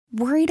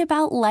Worried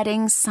about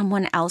letting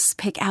someone else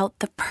pick out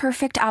the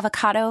perfect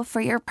avocado for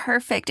your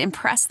perfect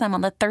impress them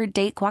on the third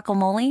date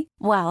guacamole?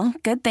 Well,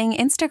 good thing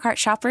Instacart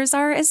shoppers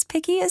are as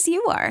picky as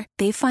you are.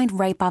 They find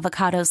ripe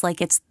avocados like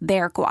it's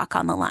their guac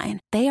on the line.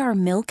 They are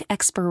milk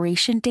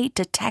expiration date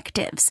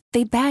detectives.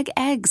 They bag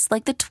eggs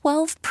like the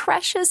 12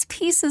 precious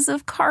pieces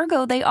of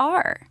cargo they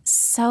are.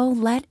 So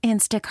let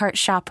Instacart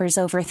shoppers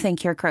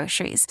overthink your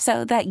groceries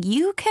so that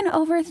you can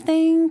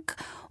overthink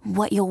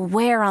what you'll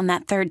wear on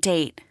that third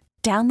date.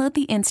 Download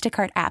the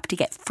Instacart app to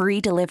get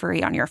free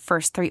delivery on your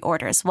first 3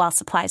 orders while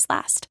supplies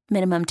last.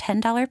 Minimum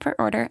 $10 per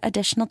order.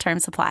 Additional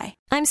terms apply.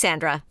 I'm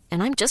Sandra,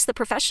 and I'm just the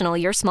professional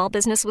your small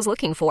business was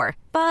looking for.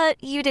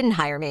 But you didn't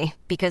hire me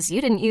because you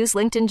didn't use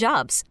LinkedIn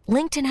Jobs.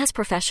 LinkedIn has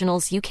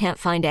professionals you can't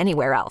find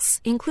anywhere else,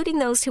 including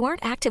those who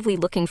aren't actively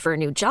looking for a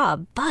new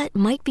job, but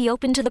might be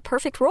open to the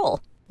perfect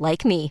role,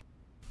 like me.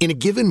 In a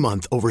given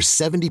month, over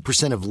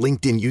 70% of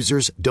LinkedIn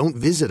users don't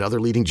visit other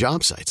leading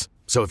job sites.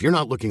 So if you're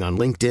not looking on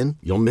LinkedIn,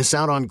 you'll miss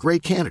out on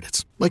great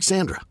candidates like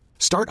Sandra.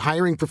 Start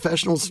hiring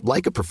professionals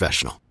like a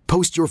professional.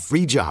 Post your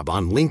free job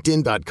on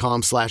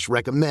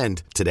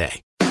linkedin.com/recommend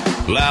today.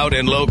 Loud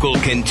and Local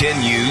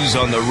continues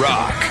on The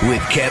Rock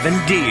with Kevin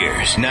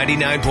Deers,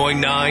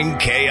 99.9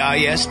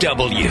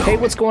 KISW. Hey,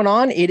 what's going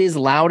on? It is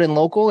Loud and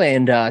Local,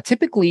 and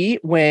typically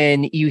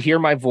when you hear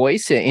my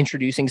voice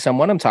introducing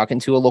someone, I'm talking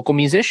to a local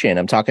musician.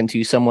 I'm talking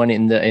to someone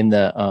in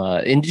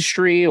the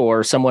industry,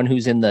 or someone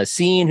who's in the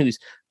scene, who's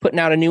putting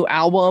out a new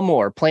album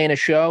or playing a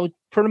show,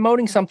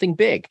 promoting something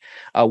big.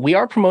 We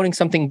are promoting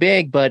something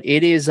big, but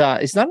it's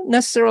not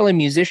necessarily a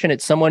musician.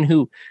 It's someone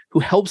who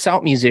helps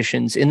out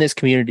musicians in this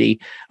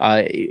community.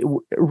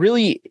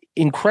 Really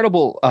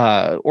incredible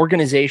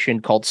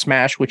organization called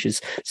SMASH, which is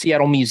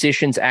Seattle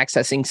Musicians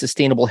Accessing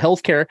Sustainable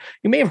Healthcare.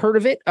 You may have heard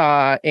of it,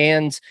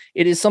 and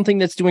it is something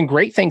that's doing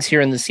great things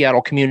here in the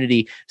Seattle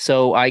community.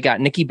 So I got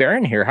Nikki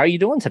Barron here. How are you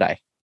doing today?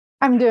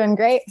 I'm doing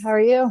great. How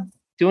are you?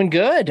 Doing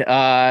good.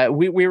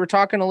 We were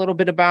talking a little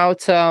bit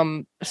about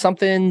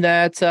something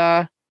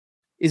that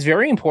is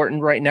very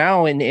important right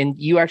now, and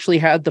you actually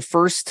had the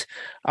first.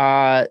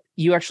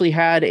 You actually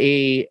had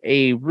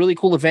a really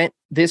cool event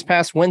this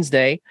past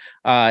Wednesday,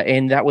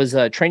 and that was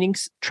a training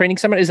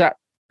summit. Is that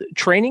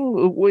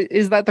training?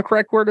 Is that the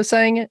correct word of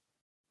saying it?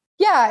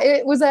 Yeah,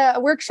 it was a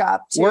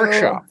workshop.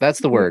 Workshop. That's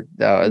the word.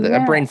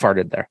 I brain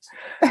farted there.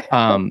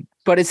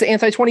 But it's the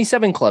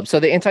Anti-27 Club.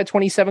 So the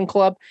Anti-27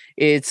 Club,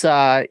 it's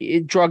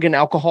drug and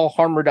alcohol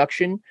harm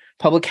reduction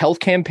public health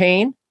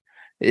campaign.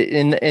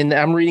 And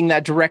I'm reading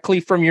that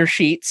directly from your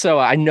sheet, so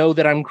I know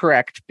that I'm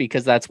correct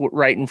because that's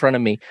right in front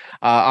of me.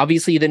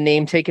 Obviously, the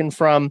name taken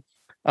from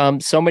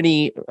so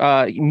many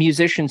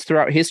musicians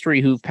throughout history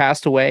who've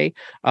passed away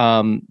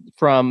from,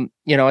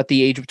 at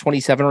the age of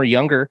 27 or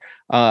younger.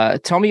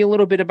 Tell me a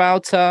little bit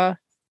about the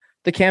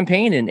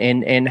campaign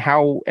and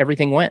how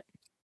everything went.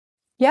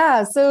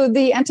 Yeah, so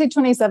the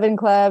Anti-27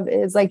 Club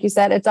is, like you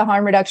said, it's a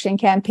harm reduction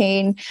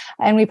campaign,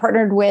 and we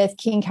partnered with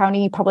King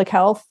County Public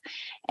Health.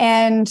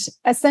 And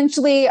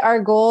essentially, our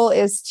goal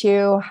is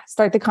to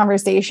start the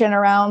conversation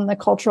around the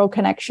cultural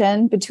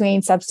connection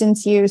between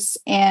substance use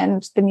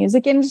and the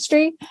music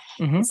industry.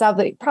 Mm-hmm. So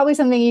probably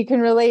something you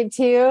can relate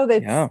to.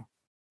 That's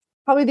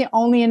probably the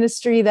only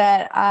industry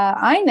that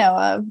I know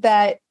of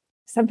that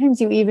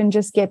sometimes you even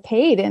just get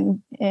paid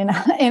in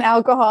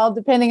alcohol,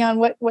 depending on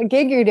what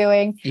gig you're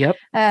doing. Yep.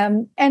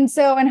 And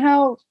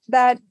how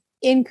that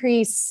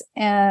increase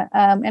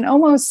and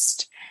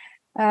almost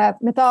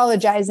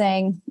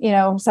mythologizing,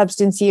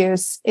 substance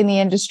use in the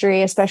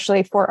industry,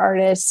 especially for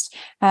artists,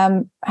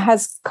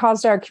 has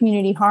caused our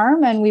community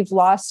harm. And we've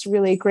lost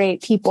really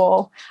great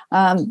people,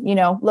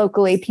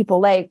 locally, people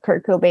like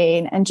Kurt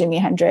Cobain and Jimi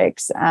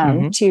Hendrix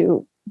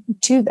to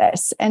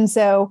this. And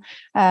so,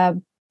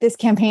 this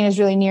campaign is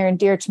really near and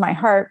dear to my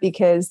heart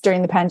because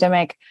during the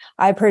pandemic,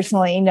 I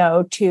personally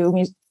know two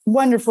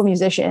wonderful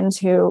musicians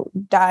who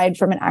died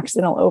from an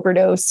accidental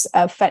overdose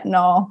of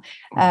fentanyl.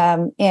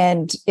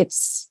 And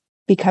it's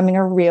becoming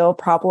a real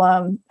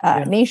problem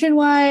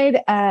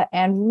nationwide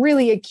and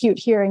really acute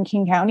here in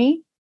King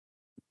County.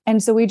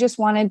 And so we just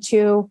wanted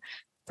to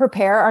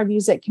prepare our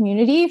music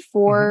community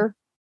for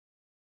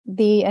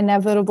the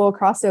inevitable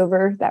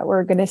crossover that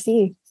we're going to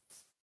see.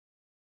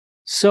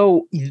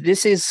 So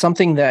this is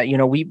something that,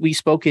 we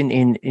spoke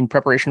in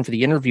preparation for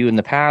the interview in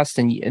the past,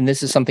 and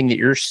this is something that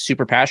you're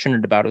super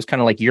passionate about. It was kind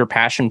of like your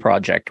passion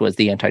project was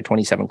the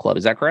Anti-27 Club.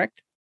 Is that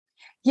correct?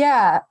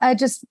 Yeah.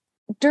 Just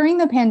during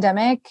the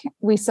pandemic,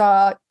 we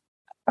saw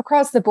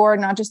across the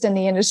board, not just in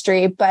the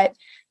industry, but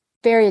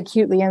very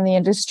acutely in the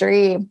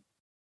industry,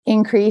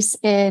 increase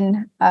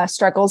in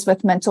struggles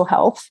with mental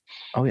health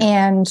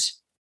and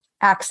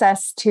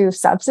access to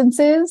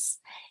substances.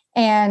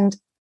 And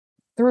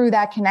through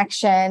that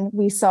connection,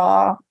 we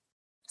saw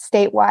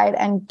statewide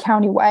and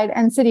countywide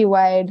and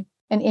citywide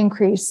an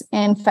increase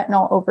in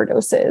fentanyl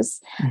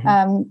overdoses.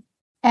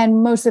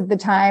 And most of the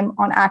time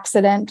on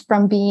accident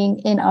from being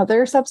in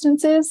other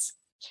substances.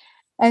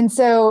 And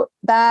so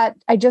that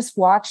I've just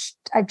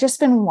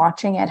been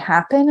watching it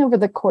happen over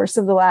the course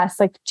of the last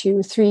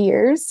 2-3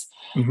 years.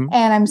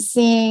 And I'm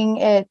seeing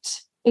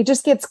it it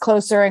just gets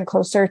closer and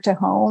closer to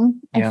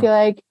home. I feel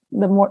like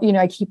the more,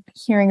 I keep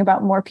hearing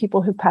about more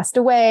people who passed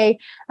away,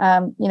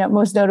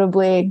 most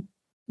notably,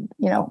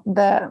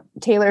 the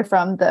Taylor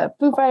from the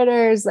Foo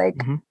Fighters, like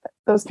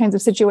those kinds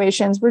of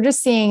situations. We're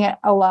just seeing it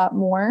a lot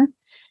more.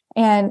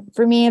 And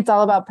for me, it's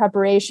all about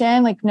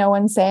preparation. Like, no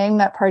one's saying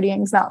that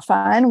partying is not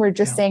fun. We're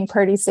just saying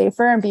party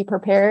safer and be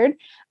prepared,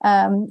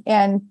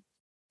 and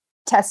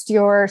test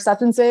your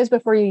substances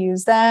before you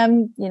use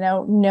them,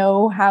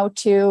 know how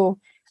to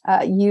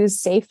use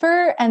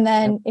safer. And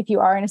then if you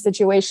are in a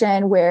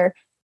situation where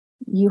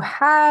you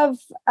have,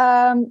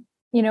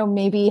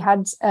 maybe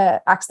had an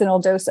accidental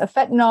dose of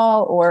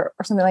fentanyl or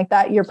something like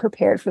that, you're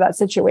prepared for that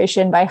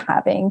situation by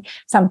having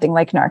something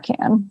like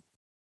Narcan.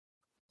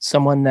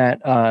 Someone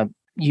that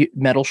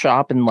Metal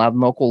Shop and Loud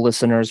and Local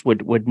listeners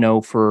would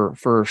know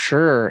for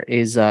sure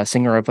is a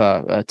singer of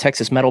a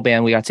Texas metal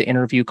band we got to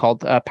interview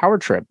called Power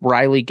Trip,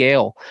 Riley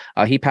Gale.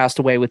 He passed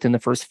away within the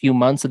first few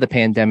months of the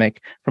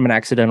pandemic from an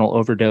accidental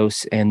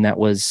overdose, and that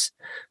was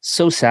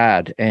so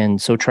sad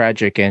and so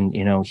tragic. And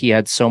he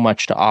had so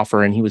much to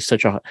offer, and he was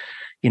such a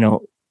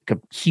a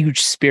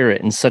huge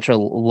spirit and such a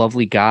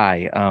lovely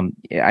guy.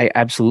 I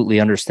absolutely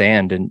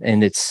understand.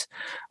 And it's,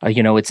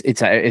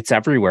 it's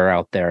everywhere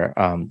out there,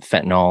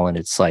 fentanyl, and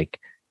it's like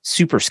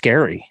super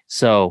scary.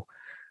 So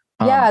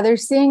they're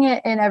seeing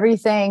it in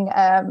everything.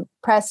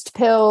 Pressed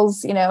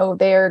pills,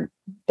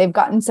 they've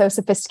gotten so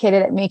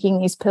sophisticated at making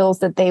these pills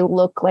that they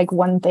look like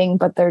one thing,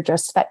 but they're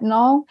just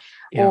fentanyl.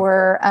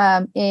 Or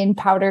in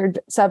powdered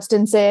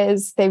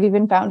substances. They've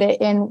even found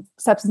it in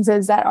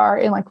substances that are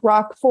in like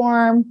rock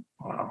form.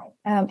 Wow.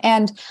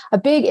 And a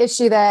big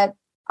issue that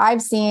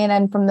I've seen,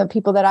 and from the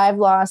people that I've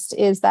lost,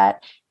 is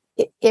that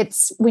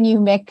it's when you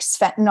mix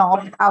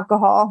fentanyl with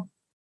alcohol.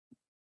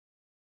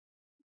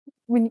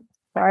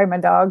 Sorry, my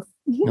dog.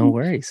 No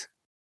worries.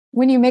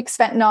 When you mix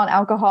fentanyl and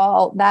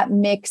alcohol, that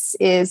mix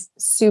is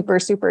super,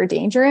 super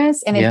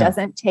dangerous, and it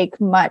doesn't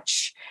take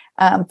much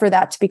for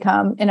that to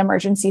become an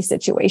emergency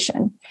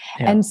situation.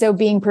 Yeah. And so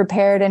being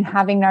prepared and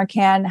having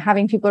Narcan,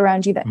 having people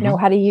around you that know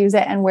how to use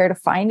it and where to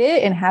find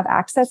it and have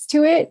access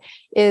to it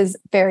is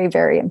very,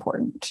 very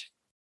important.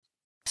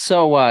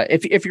 So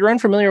if you're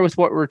unfamiliar with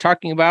what we're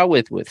talking about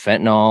with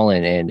fentanyl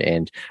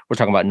and we're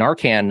talking about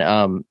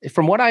Narcan,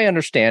 from what I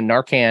understand,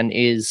 Narcan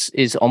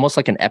is almost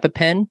like an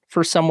EpiPen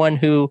for someone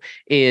who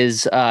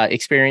is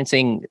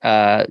experiencing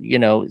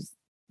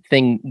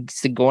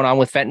things going on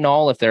with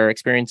fentanyl, if they're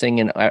experiencing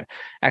an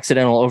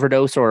accidental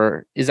overdose,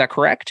 or is that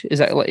correct? Is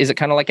it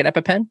kind of like an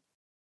EpiPen?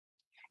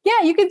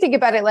 Yeah, you can think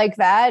about it like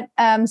that.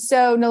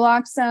 So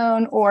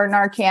naloxone, or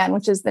Narcan,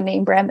 which is the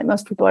name brand that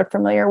most people are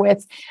familiar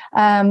with,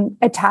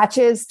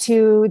 attaches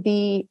to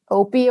the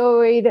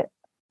opioid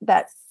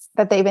that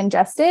they've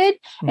ingested,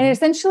 and it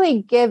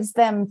essentially gives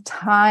them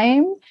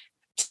time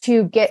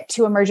to get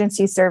to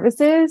emergency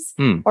services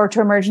or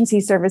to emergency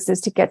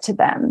services to get to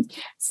them.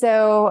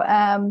 So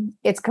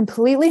it's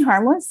completely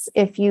harmless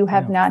if you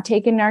have not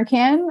taken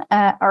Narcan,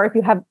 or if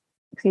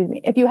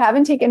you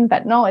haven't taken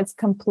fentanyl, it's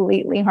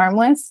completely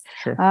harmless.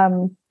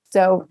 Sure.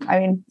 So, I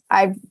mean,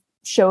 I've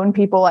shown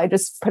people, I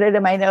just put it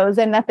in my nose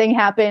and nothing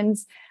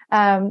happens.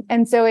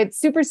 And so it's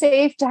super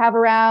safe to have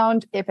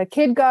around. If a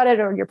kid got it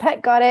or your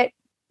pet got it,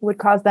 would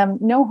cause them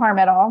no harm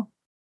at all.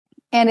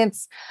 And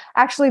it's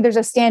actually, there's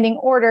a standing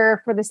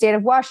order for the state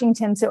of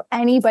Washington, so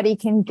anybody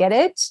can get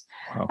it.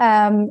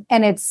 Wow.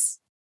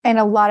 And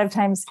a lot of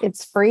times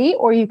it's free,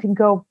 or you can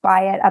go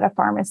buy it at a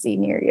pharmacy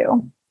near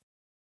you.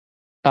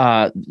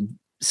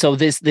 So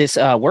this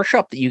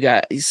workshop that you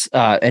guys,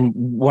 and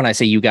when I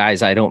say you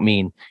guys, I don't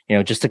mean,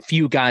 just a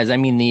few guys. I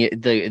mean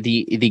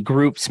the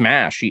group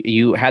Smash.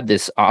 You had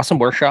this awesome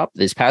workshop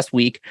this past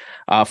week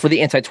for the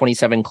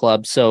Anti-27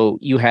 Club. So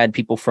you had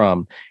people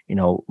from,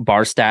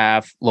 bar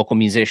staff, local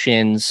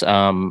musicians,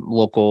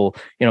 local,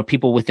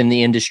 people within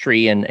the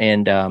industry,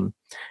 and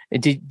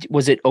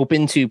was it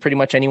open to pretty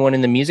much anyone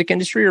in the music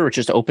industry, or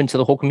just open to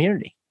the whole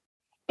community?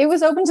 It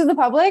was open to the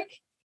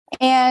public.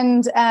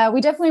 And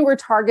we definitely were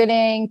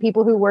targeting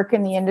people who work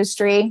in the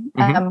industry.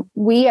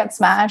 We at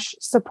Smash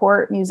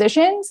support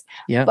musicians,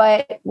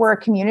 but we're a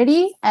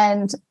community.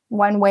 And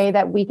one way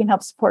that we can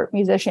help support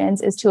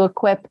musicians is to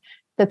equip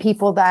the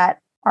people that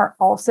are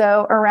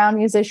also around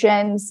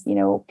musicians,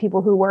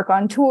 people who work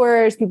on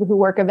tours, people who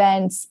work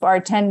events,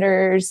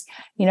 bartenders,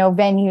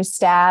 venue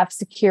staff,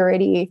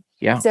 security.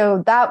 Yeah.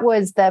 So that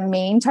was the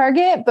main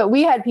target, but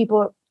we had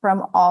people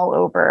from all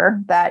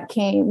over that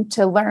came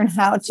to learn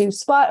how to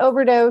spot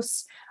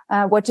overdose,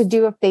 what to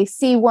do if they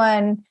see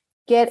one,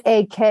 get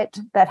a kit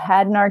that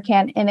had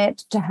Narcan in it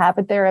to have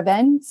at their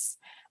events,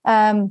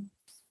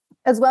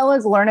 as well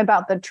as learn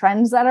about the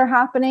trends that are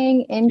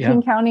happening in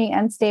King County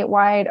and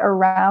statewide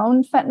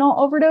around fentanyl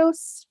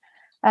overdose.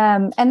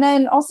 And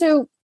then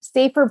also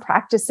safer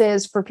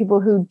practices for people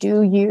who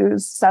do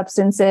use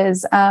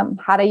substances,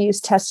 how to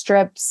use test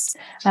strips,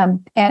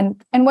 and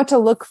what to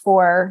look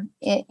for,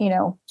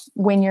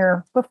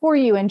 before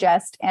you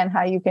ingest, and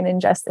how you can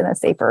ingest in a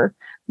safer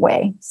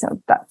way.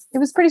 So it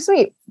was pretty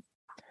sweet.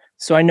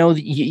 So I know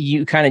that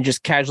you kind of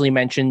just casually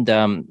mentioned,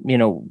 in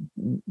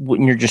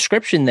your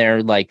description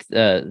there, like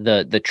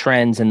the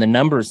trends and the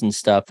numbers and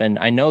stuff. And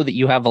I know that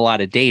you have a lot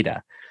of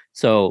data.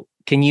 So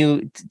can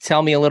you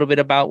tell me a little bit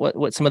about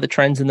what some of the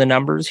trends and the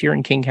numbers here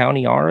in King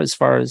County are as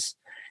far as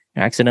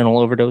accidental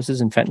overdoses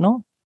and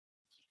fentanyl?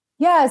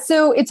 Yeah,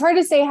 so it's hard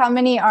to say how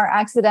many are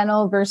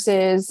accidental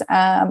versus,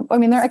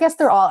 I guess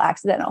they're all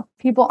accidental.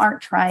 People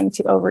aren't trying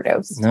to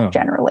overdose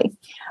generally.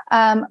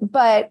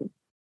 But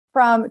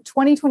from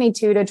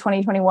 2022 to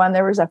 2021,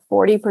 there was a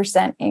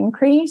 40%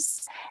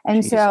 increase.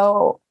 And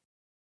so,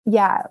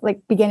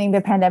 beginning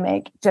the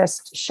pandemic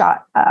just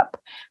shot up.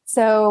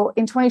 So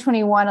in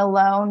 2021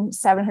 alone,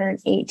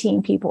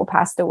 718 people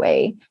passed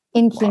away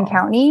in King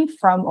County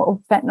from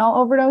fentanyl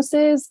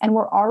overdoses. And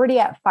we're already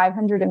at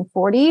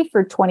 540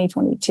 for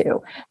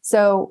 2022.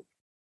 So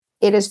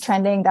it is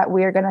trending that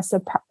we are going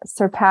to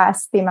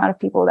surpass the amount of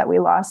people that we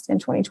lost in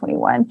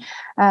 2021.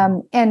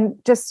 And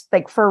just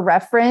like for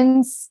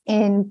reference,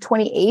 in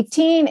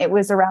 2018, it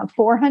was around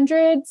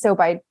 400. So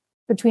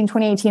between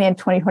 2018 and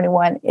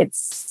 2021,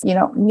 it's,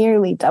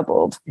 nearly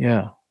doubled.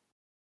 Yeah.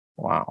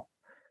 Wow.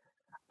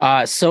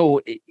 So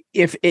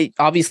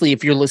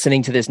if you're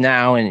listening to this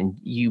now and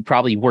you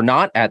probably were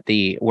not at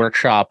the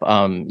workshop,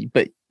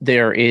 but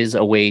there is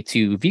a way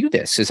to view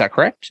this. Is that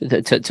correct?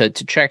 To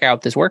check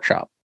out this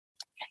workshop?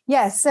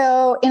 Yeah.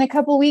 So in a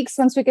couple of weeks,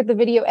 once we get the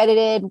video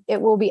edited,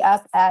 it will be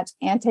up at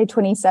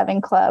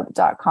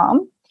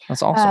anti27club.com.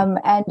 That's awesome.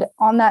 And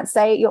on that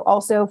site, you'll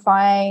also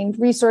find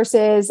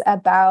resources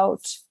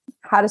about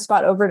how to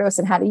spot overdose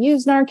and how to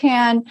use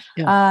Narcan,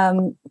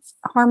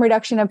 harm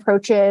reduction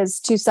approaches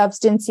to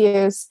substance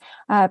use,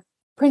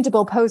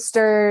 printable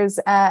posters,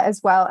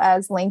 as well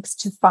as links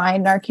to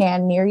find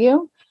Narcan near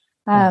you,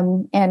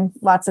 and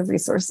lots of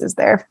resources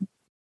there.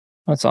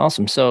 That's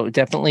awesome. So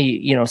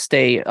definitely,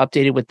 stay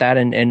updated with that.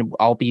 And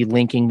I'll be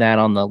linking that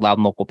on the Loud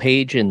and Local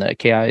page and the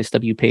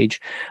KISW page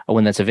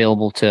when that's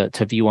available to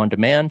view on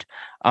demand.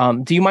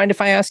 Do you mind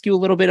if I ask you a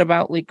little bit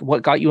about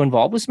what got you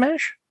involved with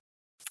Smash?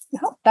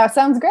 Oh, that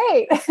sounds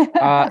great.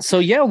 How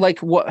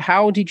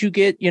did you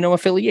get,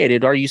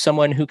 affiliated? Are you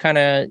someone who kind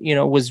of,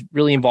 was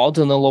really involved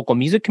in the local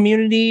music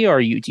community? Or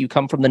do you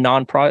come from the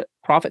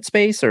non-profit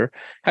space, or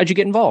how'd you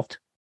get involved?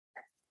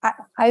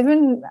 I've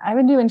been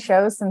doing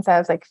shows since I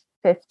was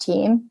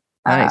 15.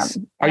 Nice.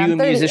 Are you a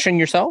musician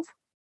yourself?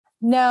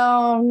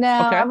 No. Okay.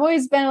 I've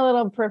always been a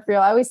little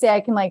peripheral. I always say I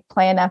can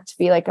play enough to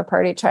be a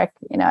party trick.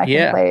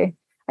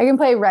 I can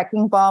play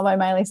Wrecking Ball by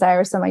Miley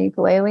Cyrus on my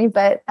ukulele,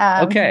 but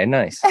okay,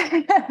 nice.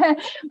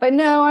 But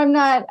no, I'm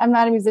not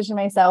a musician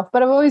myself,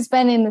 but I've always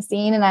been in the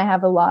scene, and I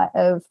have a lot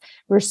of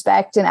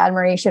respect and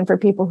admiration for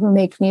people who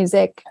make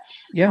music.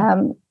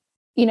 Yeah.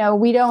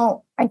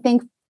 I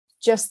think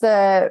just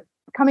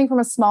coming from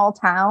a small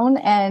town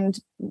and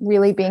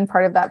really being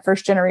part of that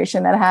first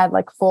generation that had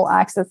full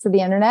access to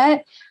the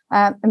internet,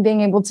 and being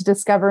able to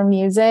discover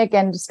music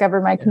and discover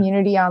my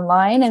community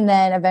online, and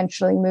then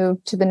eventually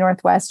move to the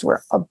Northwest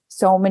where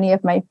so many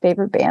of my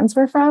favorite bands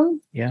were from.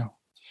 Yeah.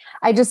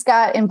 I just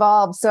got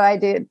involved. So I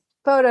did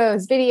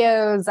photos,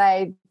 videos,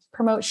 I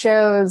promote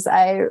shows.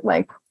 I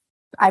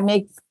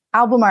make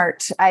album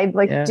art. I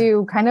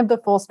do kind of the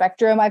full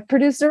spectrum. I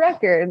produced a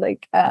record,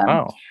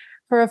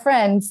 for a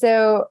friend.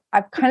 So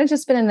I've kind of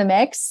just been in the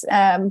mix.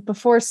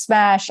 Before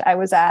Smash, I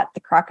was at the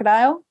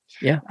Crocodile.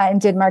 Yeah.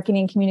 And did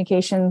marketing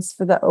communications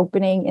for the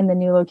opening in the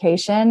new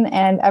location.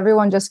 And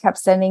everyone just kept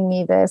sending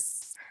me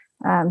this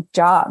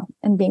job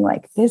and being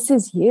like, this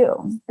is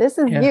you. This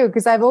is you.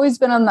 Because I've always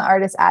been on the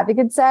artist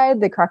advocate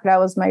side. The Crocodile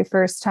was my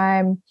first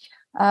time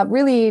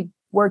really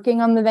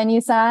working on the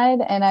venue side.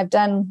 And I've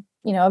done,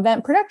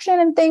 event production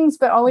and things,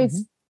 but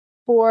always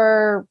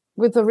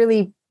with a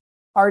really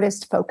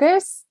artist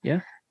focus.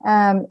 Yeah.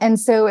 And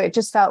so it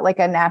just felt like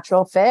a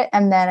natural fit.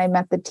 And then I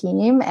met the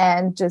team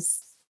and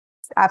just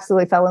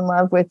absolutely fell in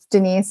love with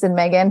Denise and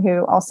Megan,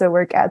 who also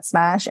work at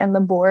Smash, and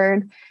the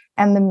board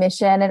and the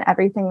mission and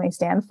everything they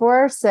stand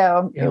for.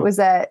 So it was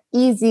an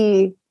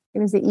easy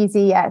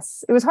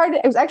yes. It was hard.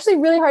 It was actually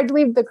really hard to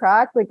leave the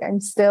Croc. I'm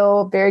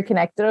still very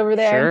connected over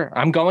there. Sure.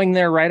 I'm going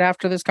there right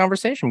after this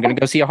conversation. I'm going to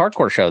go see a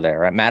hardcore show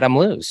there at Madame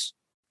Lou's.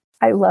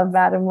 I love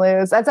Madame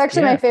Lou's. That's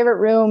actually my favorite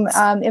room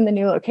in the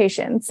new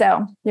location.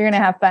 So you're going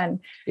to have fun.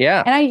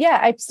 Yeah. And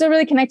I'm still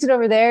really connected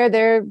over there.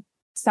 They're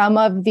some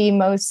of the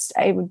most,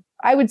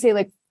 I would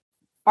say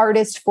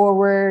artist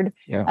forward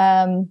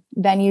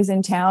venues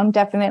in town.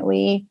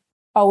 Definitely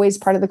always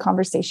part of the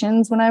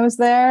conversations when I was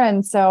there.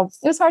 And so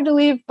it was hard to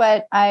leave,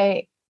 but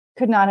I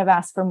could not have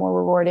asked for a more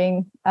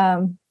rewarding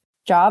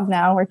job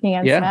now working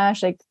at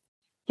Smash,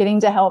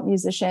 getting to help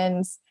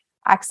musicians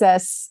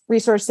access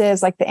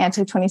resources like the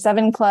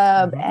Anti-27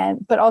 Club,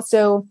 but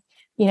also,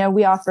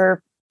 we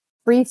offer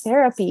free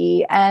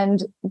therapy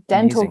and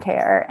dental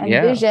care and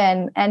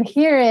vision and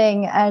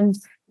hearing, and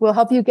we'll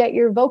help you get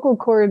your vocal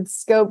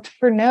cords scoped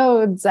for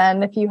nodes.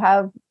 And if you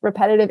have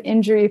repetitive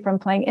injury from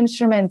playing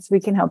instruments,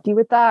 we can help you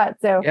with that.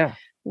 So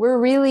we're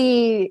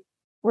really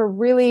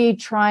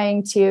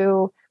trying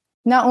to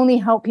not only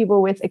help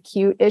people with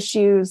acute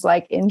issues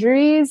like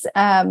injuries,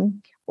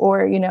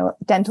 or,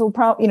 dental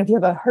problem, if you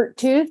have a hurt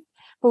tooth,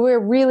 but we're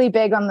really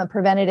big on the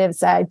preventative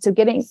side. So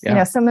getting,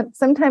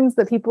 sometimes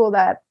the people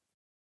that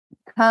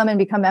come and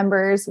become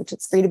members, which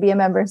it's free to be a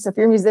member. So if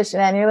you're a musician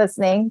and you're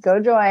listening, go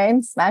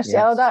join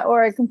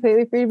smashseattle.org,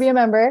 completely free to be a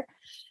member.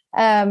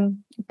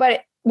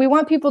 But we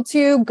want people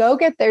to go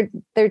get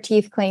their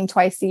teeth cleaned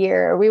twice a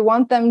year. We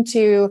want them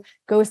to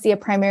go see a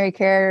primary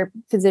care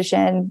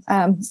physician.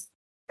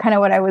 Kind of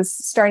what I was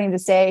starting to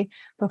say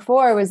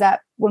before was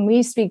that when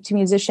we speak to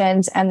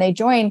musicians and they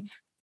join,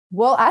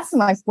 we'll ask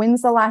them, like,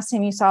 when's the last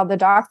time you saw the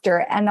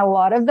doctor? And a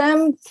lot of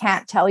them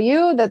can't tell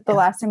you that the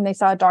last time they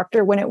saw a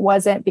doctor when it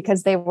wasn't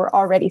because they were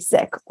already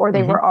sick or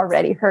they were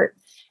already hurt.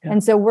 Yeah.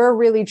 And so we're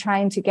really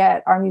trying to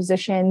get our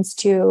musicians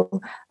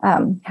to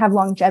have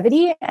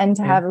longevity and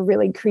to have a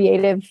really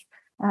creative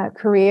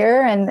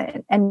career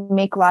and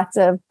make lots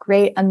of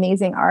great,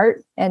 amazing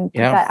art and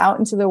put that out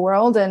into the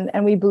world.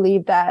 And we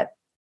believe that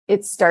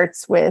it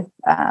starts with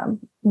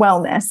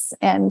wellness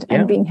and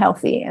being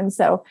healthy. And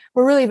so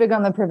we're really big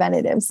on the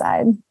preventative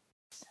side.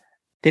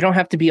 They don't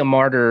have to be a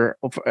martyr,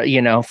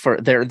 for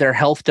their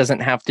health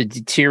doesn't have to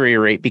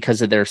deteriorate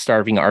because of their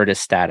starving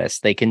artist status.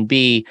 They can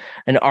be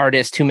an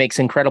artist who makes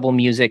incredible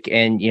music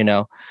and,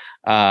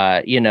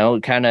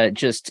 kind of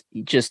just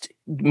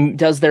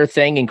does their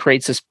thing and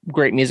creates this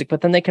great music,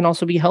 but then they can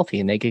also be healthy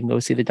and they can go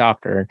see the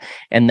doctor.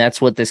 And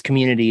that's what this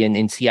community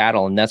in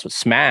Seattle, and that's what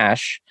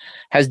Smash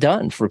has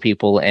done for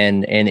people.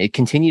 And it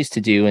continues to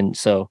do. And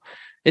so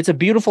it's a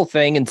beautiful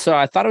thing. And so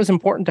I thought it was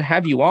important to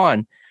have you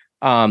on,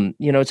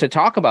 to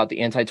talk about the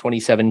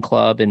Anti-27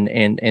 Club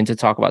and to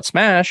talk about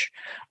Smash.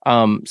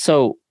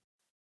 So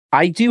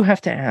I do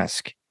have to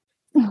ask,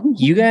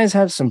 you guys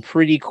have some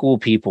pretty cool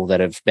people that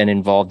have been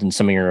involved in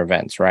some of your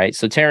events, right?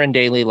 So Taryn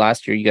Daly,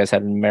 last year, you guys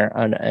had an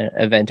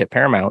event at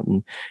Paramount,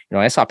 and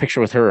I saw a picture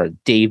with her,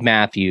 Dave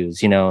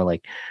Matthews,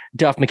 like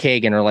Duff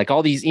McKagan, or like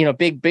all these,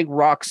 big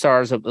rock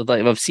stars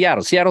of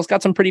Seattle. Seattle's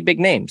got some pretty big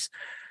names.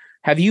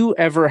 Have you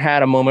ever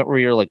had a moment where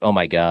you're like, oh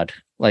my God,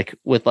 like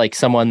with like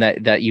someone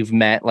that you've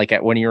met like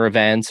at one of your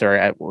events,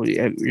 or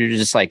you're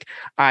just like,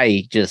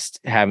 I just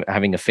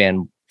having a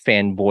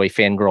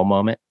fangirl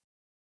moment?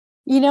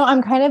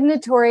 I'm kind of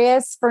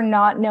notorious for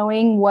not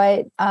knowing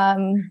what a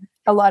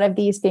lot of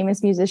these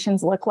famous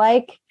musicians look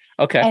like.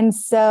 Okay. And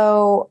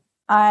so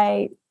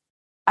I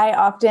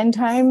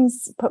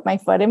oftentimes put my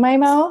foot in my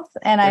mouth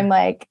and I'm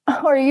like,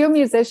 oh, are you a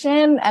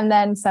musician? And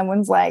then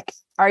someone's like,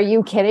 are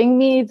you kidding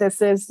me?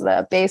 This is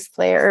the bass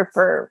player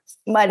for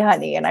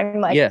Mudhoney. And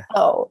I'm like,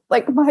 oh,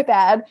 like, my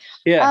bad.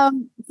 Yeah.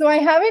 So I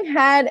haven't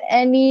had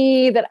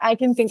any that I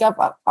can think of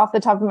off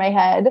the top of my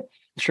head.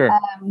 Sure.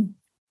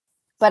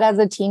 But as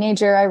a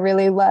teenager, I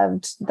really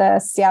loved the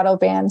Seattle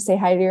band Say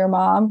Hi to Your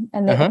Mom,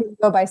 and they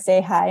go by Say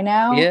Hi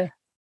now. Yeah.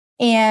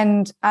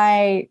 And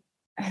I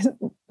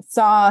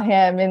saw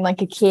him in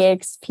like a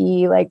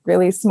KXP, like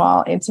really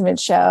small, intimate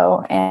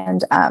show.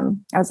 And I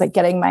was like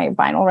getting my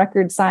vinyl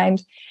record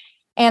signed.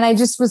 And I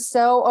just was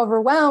so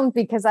overwhelmed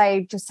because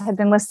I just had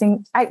been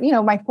listening,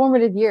 my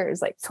formative years,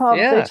 like 12,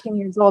 13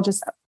 years old,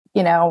 just,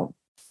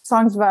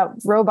 songs about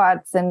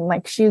robots and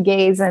like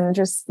shoegaze and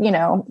just,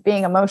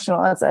 being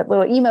emotional as a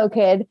little emo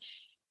kid.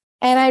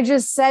 And I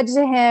just said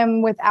to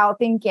him without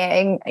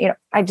thinking,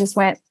 I just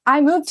went,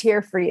 I moved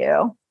here for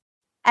you.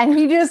 And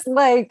he just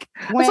like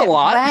went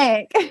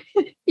blank.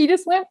 He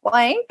just went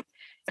blank.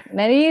 And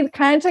then he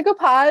kind of took a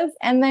pause.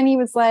 And then he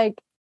was like,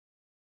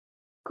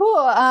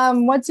 cool.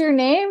 What's your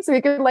name? So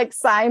we could like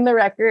sign the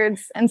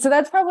records. And so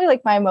that's probably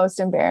like my most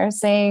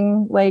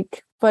embarrassing,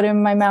 like foot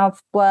in my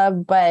mouth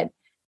blub. But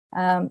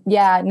I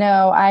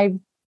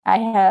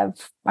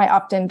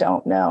often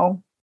don't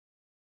know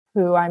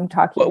who I'm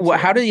talking to.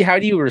 How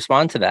do you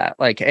respond to that?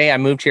 Like, hey, I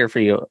moved here for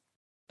you.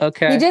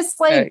 Okay. He just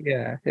like,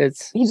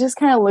 he just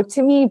kind of looked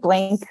at me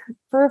blank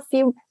for a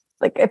few,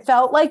 like it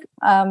felt like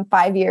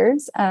 5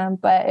 years,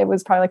 but it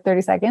was probably like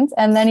 30 seconds.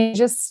 And then he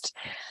just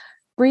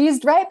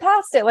breezed right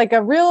past it like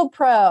a real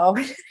pro.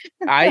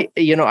 I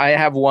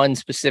have one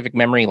specific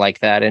memory like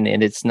that. And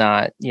it's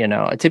not,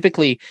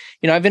 typically,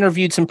 I've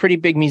interviewed some pretty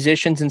big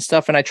musicians and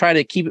stuff, and I try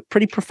to keep it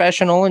pretty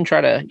professional and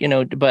try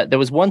to, but there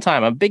was one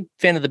time, I'm a big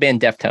fan of the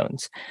band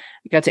Deftones.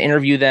 I got to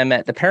interview them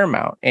at the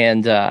Paramount.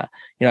 And,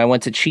 I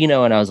went to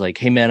Chino and I was like,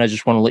 hey man, I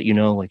just want to let you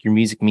know, like, your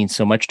music means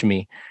so much to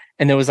me.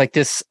 And there was like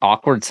this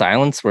awkward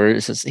silence where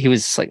he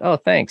was just like, oh,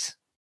 thanks.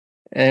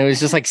 And it was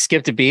just like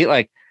skipped a beat,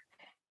 like,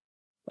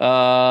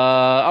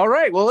 all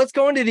right, well, let's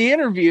go into the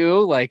interview.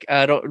 Like,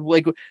 I don't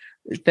like,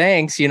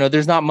 thanks.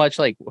 There's not much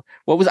like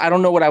I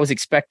don't know what I was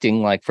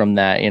expecting like from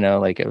that,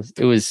 like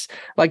it was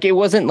like, it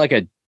wasn't like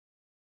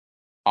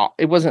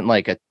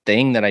a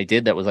thing that I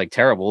did that was like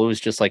terrible. It was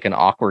just like an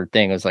awkward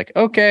thing. I was like,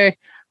 okay,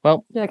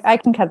 well, you're like, I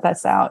can cut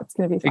this out. It's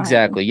going to be fine.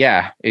 Exactly.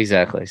 Yeah,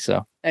 exactly.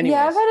 So anyways.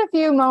 Yeah, I've had a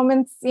few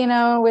moments,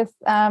 with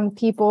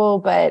people,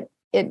 but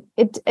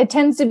it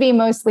tends to be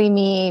mostly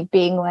me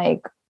being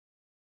like,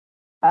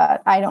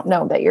 I don't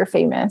know that you're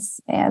famous,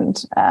 and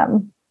I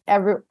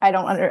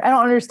don't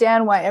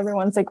understand why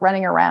everyone's like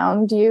running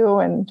around you,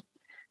 and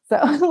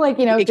So like,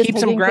 you know, it just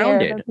keeps them taking care of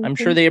grounded. everything. I'm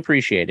sure they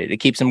appreciate it. It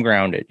keeps them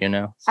grounded, you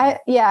know? So.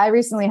 I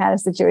recently had a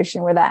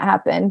situation where that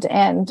happened,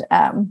 and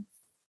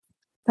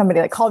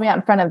somebody like called me out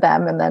in front of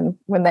them. And then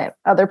when the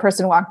other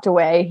person walked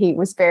away, he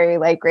was very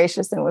like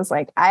gracious and was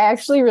like, I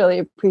actually really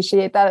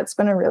appreciate that. It's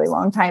been a really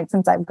long time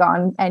since I've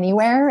gone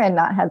anywhere and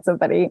not had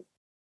somebody,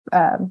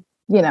 you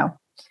know,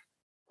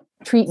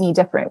 treat me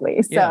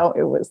differently. So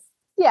it was,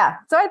 So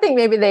I think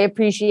maybe they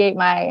appreciate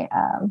my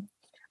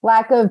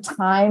lack of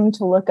time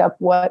to look up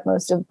what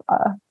most of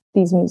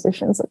these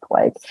musicians look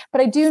like.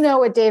 But I do know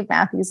what Dave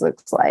Matthews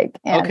looks like.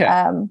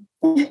 And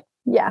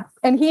yeah,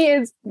 and he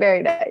is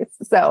very nice.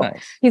 So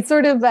he's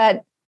sort of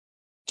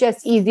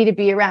just easy to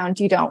be around.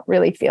 You don't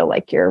really feel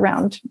like you're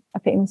around a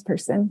famous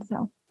person.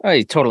 So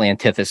he's totally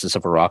antithesis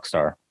of a rock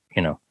star,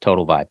 you know,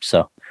 total vibe.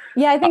 So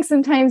yeah, I think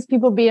sometimes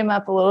people beat him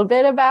up a little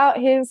bit about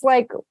his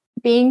like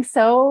being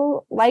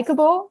so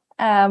likable.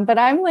 But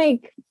I'm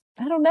like,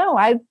 I don't know.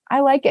 I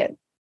like it.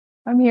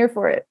 I'm here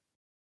for it.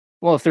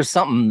 Well, if there's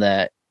something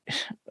that,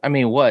 I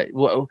mean, what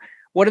do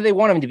they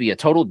want him to be? A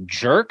total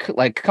jerk?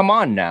 Like, come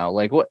on now.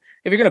 Like, what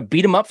if you're gonna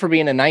beat him up for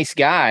being a nice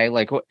guy?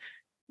 Like, what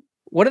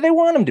do they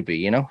want him to be?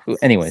 You know.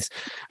 Anyways,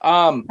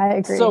 I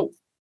agree. So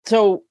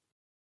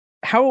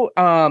how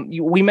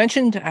we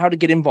mentioned how to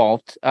get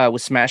involved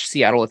with Smash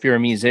Seattle if you're a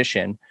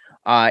musician,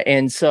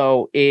 and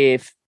so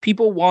if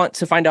people want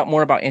to find out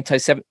more about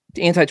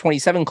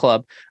Anti-27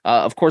 Club,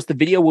 of course, the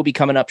video will be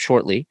coming up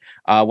shortly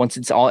once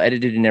it's all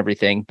edited and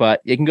everything. But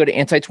you can go to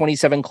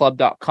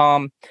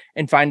anti27club.com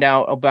and find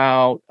out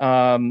about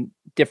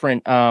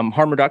different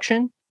harm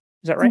reduction.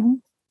 Is that right? Mm-hmm.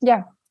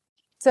 Yeah.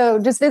 So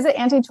just visit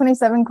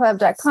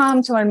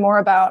anti27club.com to learn more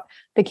about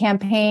the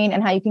campaign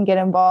and how you can get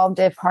involved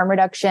if harm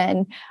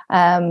reduction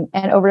and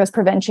overdose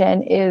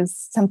prevention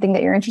is something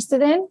that you're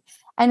interested in.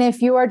 And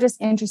if you are just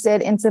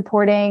interested in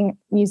supporting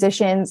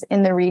musicians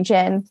in the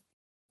region,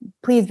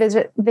 please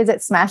visit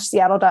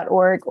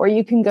smashseattle.org, or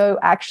you can go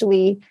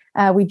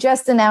we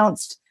just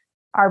announced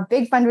our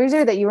big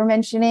fundraiser that you were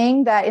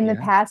mentioning, that in the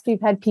past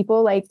we've had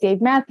people like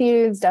Dave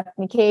Matthews, Duffy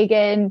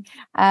Kagan,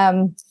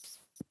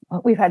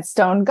 we've had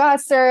Stone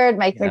Gossard,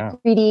 Mike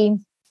McCready,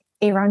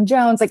 Aaron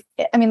Jones. Like,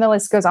 I mean, the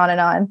list goes on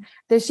and on.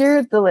 This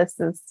year, the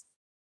list is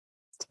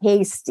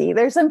tasty.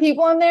 There's some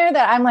people in there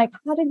that I'm like,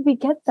 how did we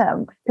get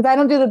them? Because I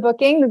don't do the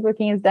booking. The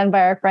booking is done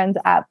by our friends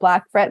at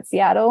Black Fret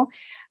Seattle.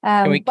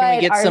 Can we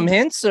get some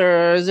hints,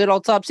 or is it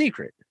all top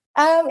secret?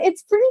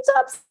 It's pretty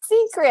top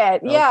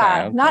secret.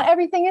 Okay. Not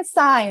everything is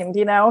signed,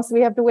 you know, so we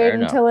have to wait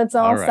until it's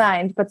all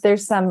signed. But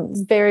there's some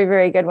very,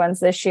 very good ones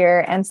this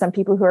year, and some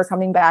people who are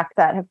coming back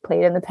that have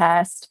played in the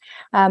past.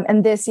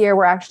 And this year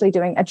we're actually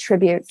doing a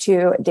tribute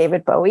to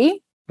David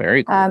Bowie.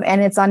 Very cool.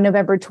 And it's on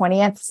November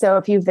 20th. So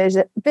if you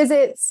visit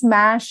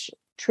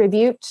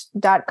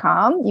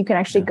smashtribute.com, you can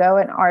actually go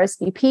and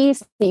RSVP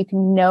so you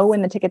can know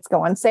when the tickets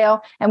go on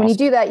sale. And when you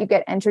do that, you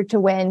get entered to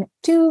win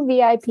 2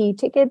 VIP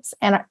tickets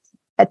and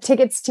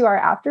tickets to our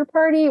after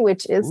party,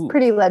 which is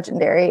pretty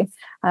legendary.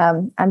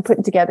 I'm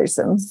putting together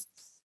some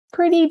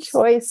pretty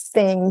choice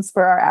things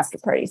for our after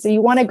party. So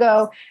you want to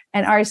go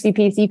and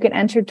RSVP so you can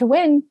enter to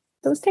win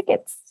those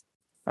tickets.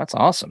 That's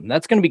awesome.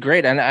 That's going to be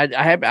great. And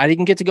I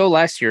didn't get to go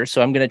last year,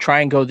 so I'm going to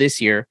try and go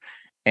this year.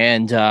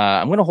 And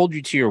I'm going to hold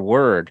you to your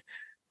word.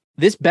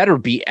 This better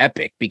be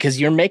epic, because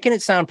you're making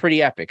it sound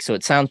pretty epic. So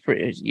it sounds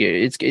pretty.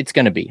 It's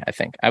going to be. I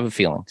think I have a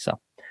feeling. So,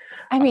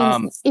 I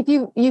mean, if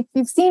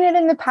you've seen it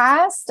in the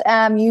past,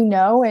 you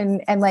know,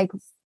 and like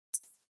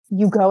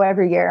you go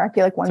every year. I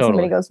feel like when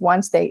somebody goes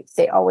once, they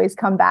always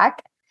come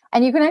back.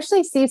 And you can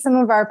actually see some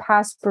of our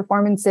past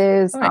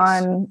performances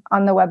on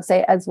the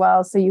website as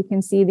well. So you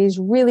can see these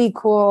really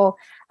cool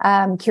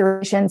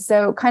curations.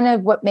 So kind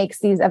of what makes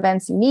these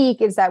events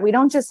unique is that we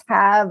don't just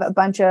have a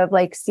bunch of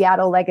like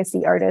Seattle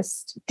legacy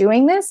artists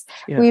doing this.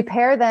 Yeah. We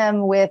pair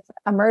them with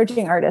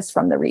emerging artists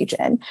from the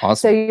region. Awesome.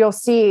 So you'll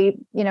see,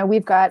 you know,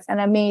 we've got an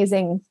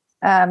amazing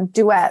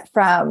duet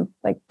from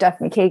like Duff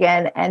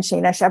McKagan and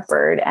Shayna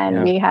Shepherd.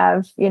 And we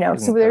have, you know,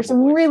 so there's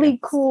some really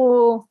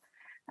cool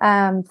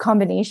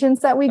combinations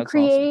that we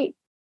create. Awesome.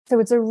 So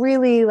it's a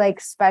really like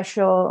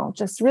special,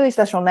 just really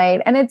special night.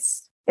 And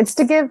it's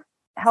to give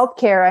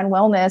healthcare and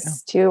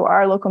wellness to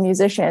our local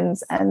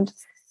musicians. And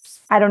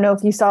I don't know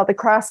if you saw the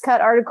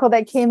Crosscut article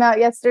that came out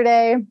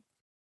yesterday,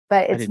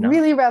 but it's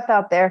really rough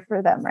out there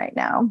for them right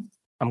now.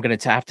 I'm going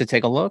to have to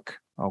take a look.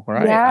 All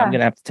right. Yeah. I'm going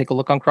to have to take a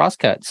look on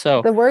Crosscut.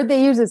 So the word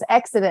they use is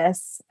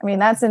exodus. I mean,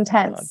 that's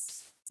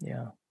intense.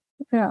 Yeah.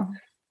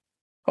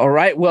 All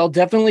right. Well,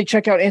 definitely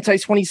check out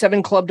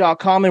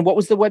anti27club.com. And what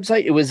was the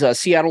website? It was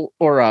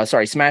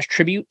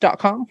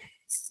smashtribute.com.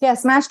 Yeah,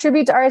 Smash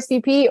Tribute to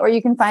RSVP, or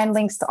you can find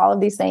links to all of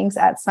these things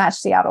at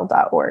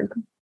smashseattle.org.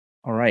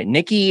 All right.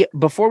 Nikki,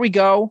 before we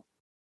go,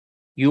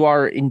 you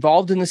are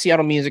involved in the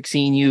Seattle music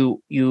scene.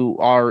 You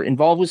are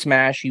involved with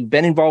Smash. You've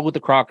been involved with the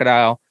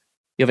Crocodile.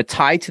 You have a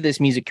tie to this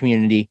music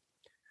community.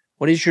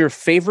 What is your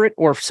favorite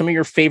or some of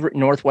your favorite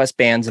Northwest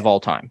bands of all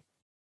time?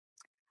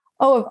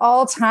 Oh, of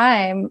all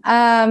time.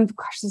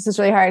 Gosh, this is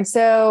really hard.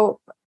 So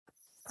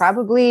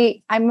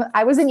probably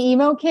I was an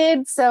emo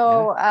kid,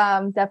 so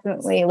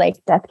definitely like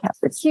Death Cab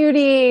for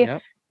Cutie.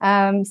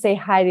 Yep. Say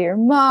Hi to Your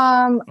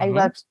Mom. Mm-hmm. I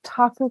loved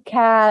Taco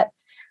Cat.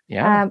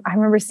 Yeah. I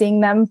remember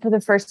seeing them for the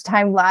first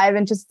time live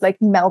and just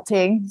like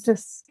melting,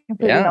 just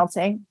completely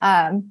melting.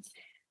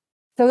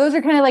 So those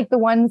are kind of like the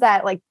ones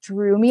that like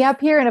drew me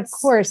up here. And of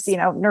course, you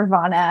know,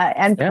 Nirvana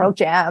and Pearl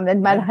Jam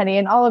and Mudhoney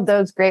and all of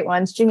those great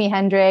ones, Jimi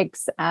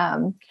Hendrix.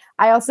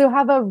 I also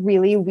have a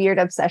really weird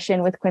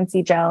obsession with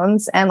Quincy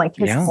Jones and like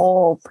his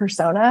whole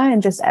persona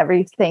and just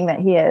everything that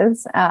he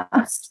is. Cool.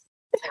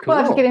 We'll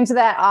have to get into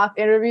that off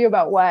interview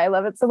about why I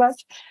love it so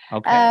much.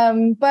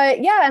 Okay.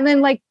 But yeah, and then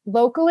like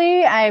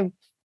locally,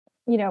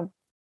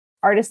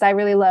 artists I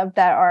really love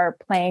that are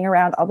playing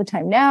around all the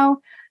time now,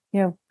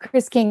 you know,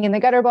 Chris King and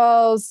the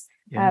Gutterballs,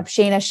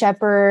 Shayna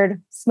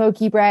Shepherd,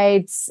 Smokey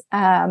Brights.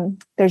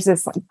 There's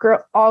this like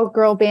all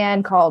girl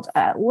band called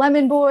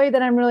Lemon Boy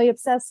that I'm really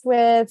obsessed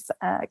with.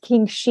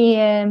 King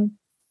Sheehan,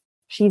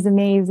 she's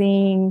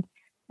amazing.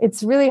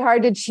 It's really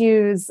hard to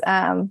choose.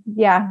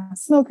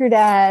 Smoker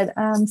Dad,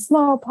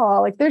 Small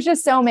Paul. Like there's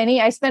just so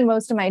many. I spend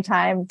most of my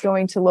time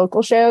going to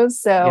local shows,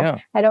 so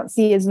I don't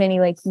see as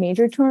many like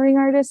major touring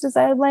artists as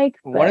I would like.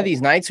 But... One of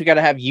these nights we got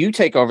to have you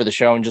take over the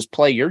show and just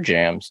play your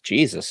jams.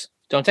 Jesus,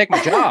 don't take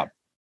my job.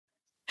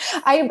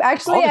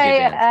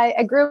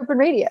 I grew up in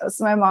radio,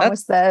 so my mom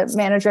was the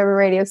manager of a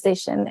radio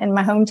station in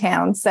my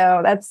hometown.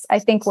 So that's I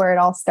think where it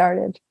all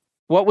started.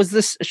 What was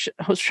this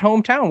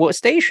hometown? What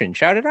station?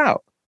 Shout it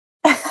out.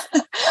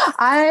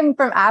 I'm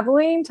from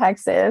Abilene,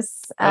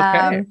 Texas.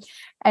 Okay.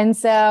 And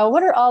so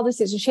what are all the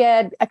stations? She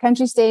had a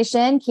country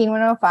station, Keen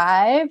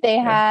 105. They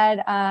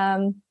had I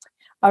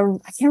can't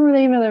remember the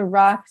name of the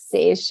rock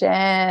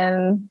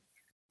station.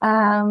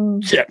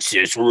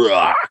 Texas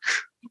Rock.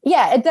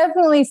 Yeah, it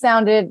definitely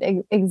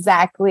sounded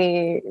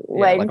exactly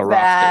like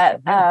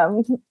that.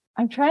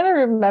 I'm trying to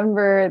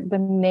remember the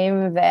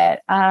name of it.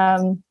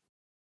 And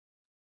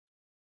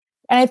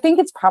I think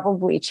it's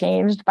probably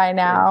changed by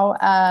now.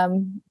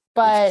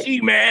 But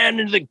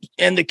Seaman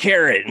and the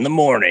Carrot in the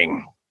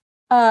morning.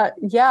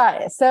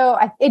 So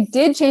it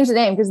did change the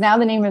name because now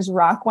the name is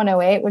Rock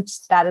 108,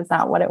 which that is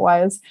not what it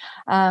was.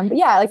 But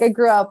yeah, like I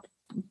grew up,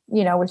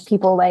 you know, with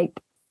people like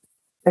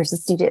there's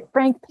this DJ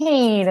Frank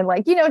Payne and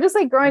like, you know, just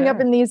like growing up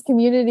in these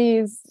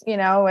communities, you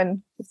know,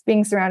 and just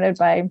being surrounded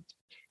by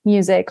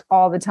music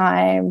all the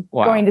time,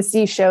 going to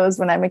see shows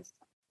when I'm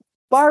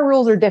bar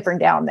rules are different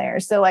down there.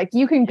 So like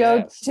you can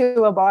go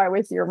to a bar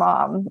with your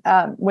mom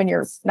when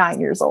you're 9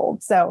 years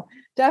old. So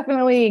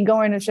definitely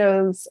going to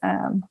shows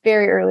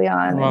very early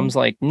on. Mom's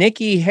like,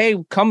 Nikki,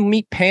 hey, come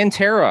meet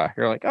Pantera.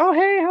 You're like, oh,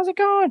 hey, how's it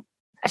going?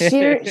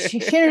 She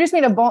introduced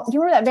me to do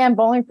you remember that band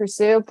Bowling for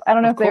Soup? I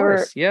don't know if they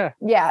were. Yeah.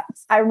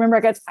 I remember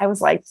I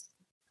was like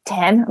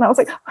 10 and I was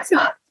like, oh my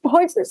God,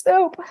 Bowling for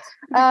Soup.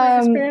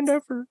 Greatest band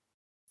ever.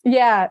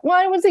 Yeah. Well,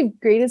 I wouldn't say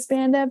greatest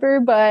band ever,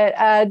 but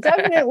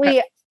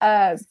definitely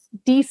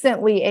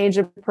decently age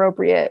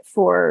appropriate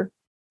for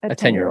a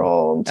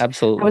 10-year-old.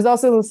 Absolutely. I was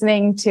also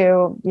listening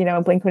to, you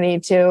know,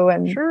 Blink-182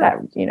 and that,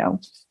 you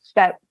know,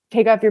 that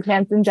Take Off Your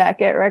Pants and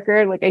Jacket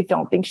record. Like, I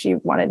don't think she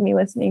wanted me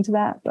listening to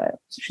that, but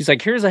she's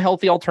like, here's a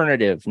healthy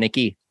alternative,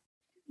 Nikki.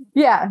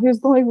 Yeah, here's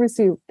Bowling for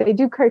Soup. They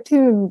do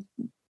cartoon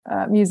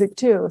music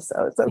too,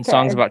 so it's okay. And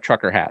songs about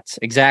trucker hats.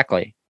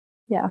 Exactly.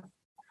 Yeah.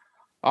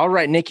 All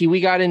right, Nikki,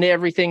 we got into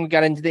everything. We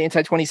got into the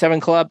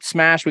Anti-27 Club,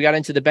 Smash. We got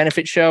into the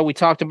benefit show. We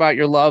talked about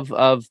your love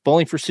of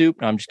Bowling for Soup.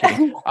 No, I'm just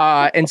kidding.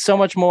 And so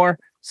much more.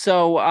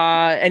 So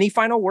any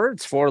final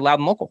words for Loud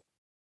and Local?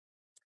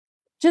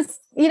 Just,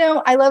 you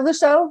know, I love the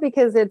show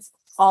because it's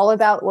all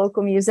about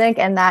local music.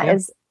 And that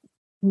is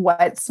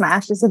what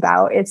Smash is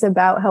about. It's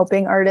about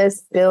helping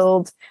artists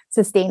build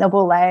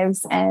sustainable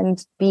lives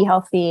and be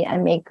healthy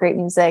and make great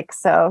music.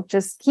 So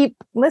just keep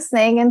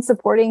listening and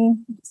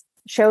supporting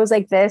shows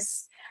like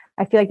this.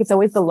 I feel like it's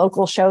always the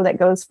local show that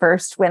goes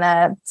first when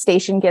a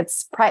station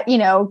gets,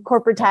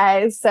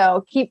 corporatized.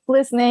 So keep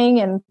listening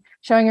and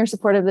showing your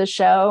support of this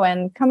show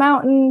and come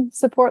out and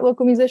support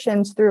local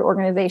musicians through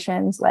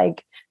organizations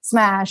like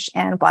Smash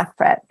and Black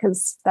Fret,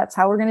 because that's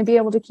how we're going to be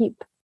able to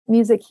keep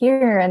music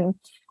here and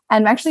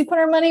actually put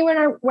our money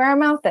where our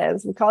mouth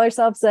is. We call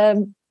ourselves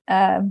a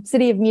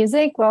city of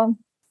music. Well,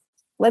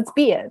 let's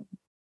be it.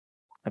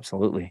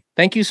 Absolutely.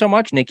 Thank you so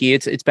much, Nikki.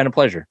 It's been a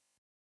pleasure.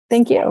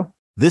 Thank you.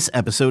 This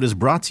episode is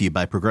brought to you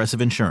by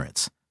Progressive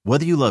Insurance.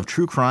 Whether you love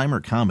true crime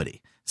or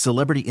comedy,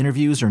 celebrity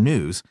interviews or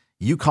news,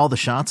 you call the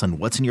shots on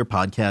what's in your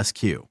podcast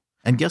queue.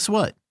 And guess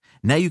what?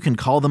 Now you can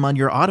call them on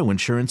your auto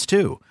insurance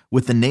too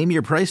with the Name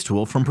Your Price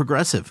tool from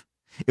Progressive.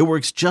 It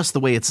works just the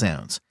way it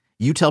sounds.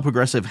 You tell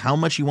Progressive how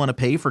much you want to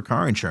pay for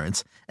car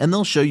insurance, and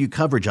they'll show you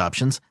coverage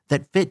options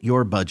that fit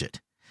your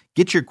budget.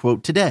 Get your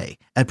quote today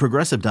at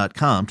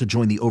Progressive.com to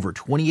join the over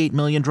 28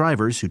 million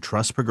drivers who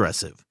trust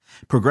Progressive.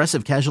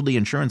 Progressive Casualty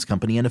Insurance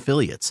Company and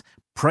Affiliates.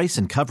 Price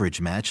and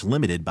coverage match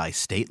limited by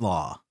state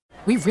law.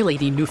 we really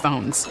need new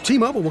phones.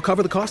 T-Mobile will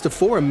cover the cost of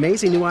 4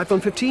 amazing new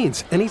iPhone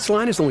 15s, and each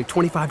line is only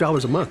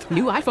 $25 a month.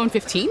 New iPhone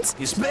 15s?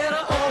 It's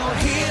better over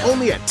here.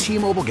 Only at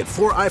T-Mobile, get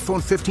 4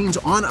 iPhone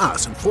 15s on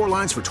us and 4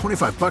 lines for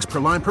 $25 per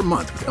line per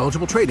month with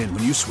eligible trade-in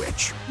when you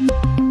switch.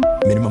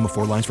 Minimum of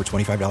 4 lines for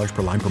 $25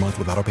 per line per month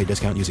with autopay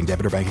discount using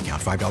debit or bank account.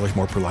 $5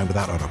 more per line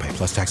without autopay,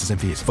 plus taxes and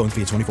fees. Phone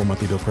fee at 24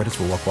 monthly bill credits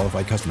for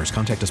well-qualified customers.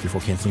 Contact us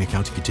before canceling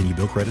account to continue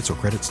bill credits or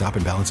credit stop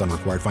and balance on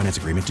required finance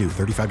agreement due.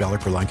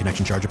 $35 per line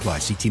connection charge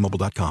applies. See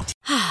T-Mobile.com.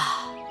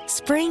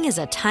 Spring is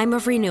a time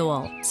of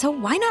renewal, so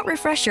why not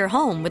refresh your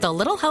home with a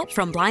little help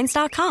from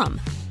Blinds.com?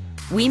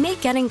 We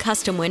make getting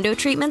custom window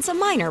treatments a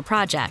minor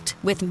project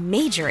with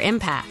major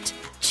impact.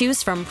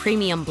 Choose from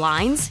premium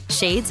blinds,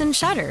 shades, and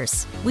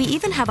shutters. We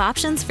even have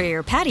options for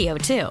your patio,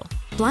 too.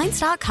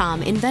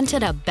 Blinds.com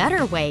invented a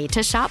better way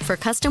to shop for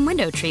custom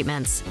window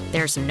treatments.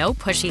 There's no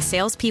pushy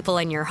salespeople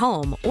in your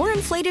home or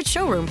inflated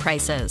showroom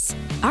prices.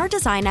 Our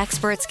design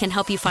experts can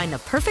help you find the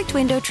perfect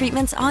window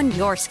treatments on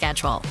your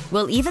schedule.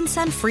 We'll even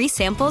send free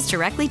samples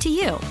directly to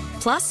you.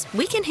 Plus,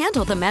 we can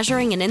handle the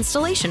measuring and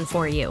installation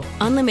for you.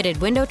 Unlimited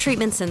window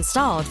treatments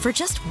installed for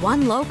just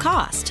one low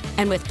cost.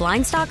 And with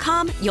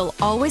Blinds.com, you'll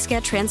always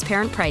get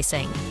transparent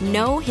pricing.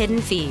 No hidden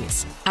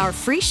fees. Our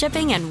free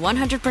shipping and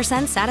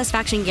 100%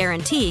 satisfaction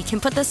guarantee can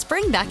put the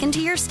spring back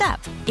into your step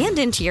and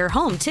into your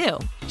home, too.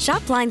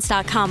 Shop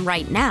Blinds.com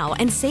right now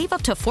and save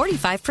up to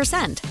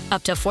 45%.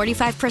 Up to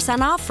 45%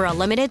 off for a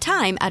limited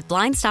time at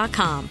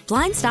Blinds.com.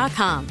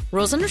 Blinds.com.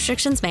 Rules and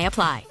restrictions may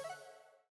apply.